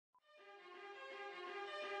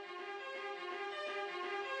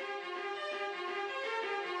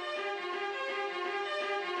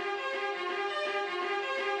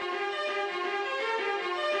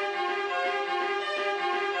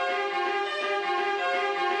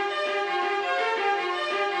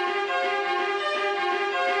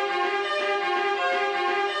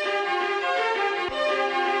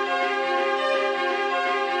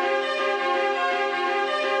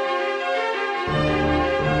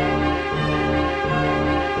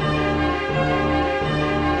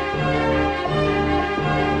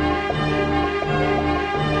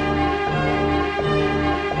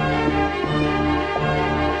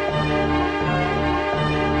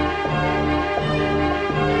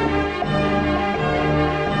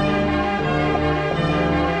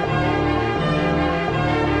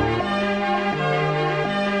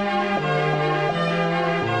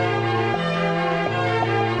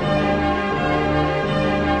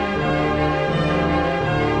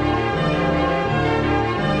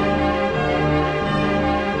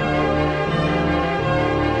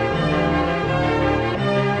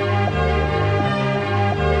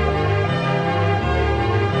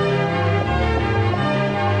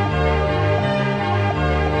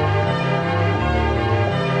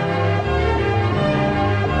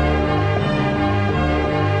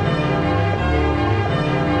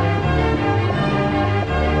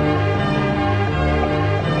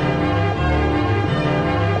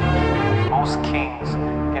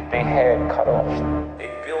cut off. They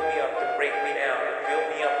build me up to break me down, they build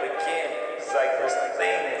me up again. It's like this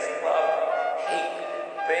thing, this love, hate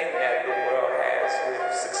thing that the world has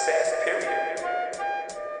with success, period.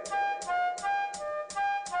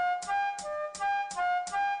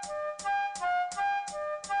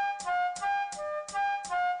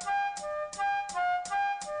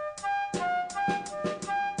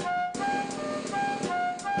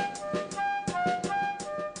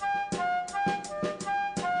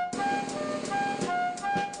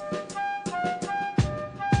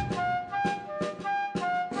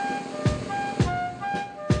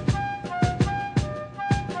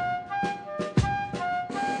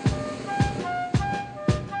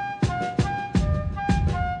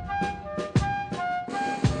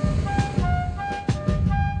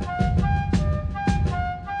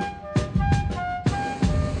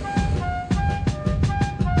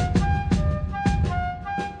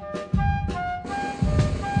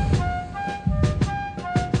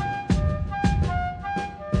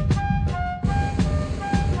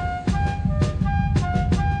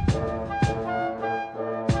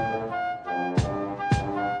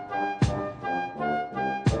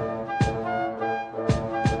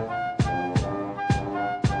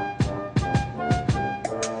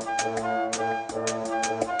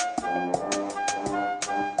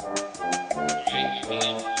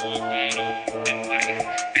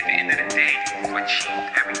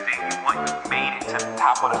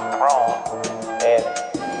 Top of the throne, and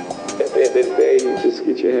at the end of the day, you just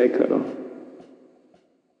get your head cut off.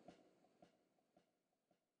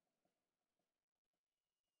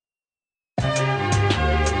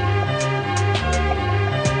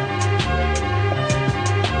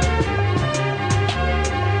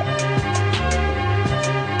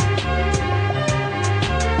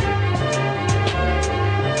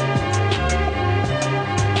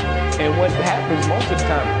 And what happens most of the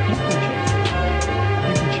time, people change.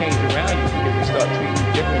 Change around you because they start treating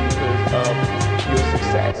you differently because of your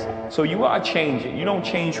success. So you are changing. You don't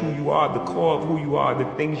change who you are, the core of who you are, the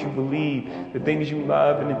things you believe, the things you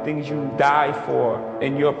love, and the things you die for,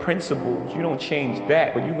 and your principles. You don't change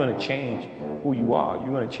that, but you're going to change who you are. You're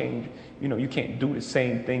going to change. You know, you can't do the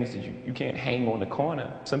same things that you can't hang on the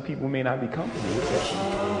corner. Some people may not be comfortable with that. Keep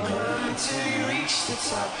on climbing till you reach the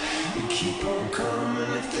top. You keep on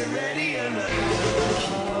coming if they're ready or not.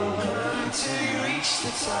 Keep on climbing till you reach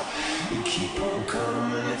the top. You keep on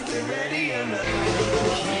coming if they're ready or not.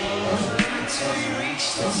 Keep on climbing till you reach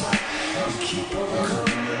the top. You keep on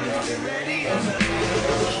coming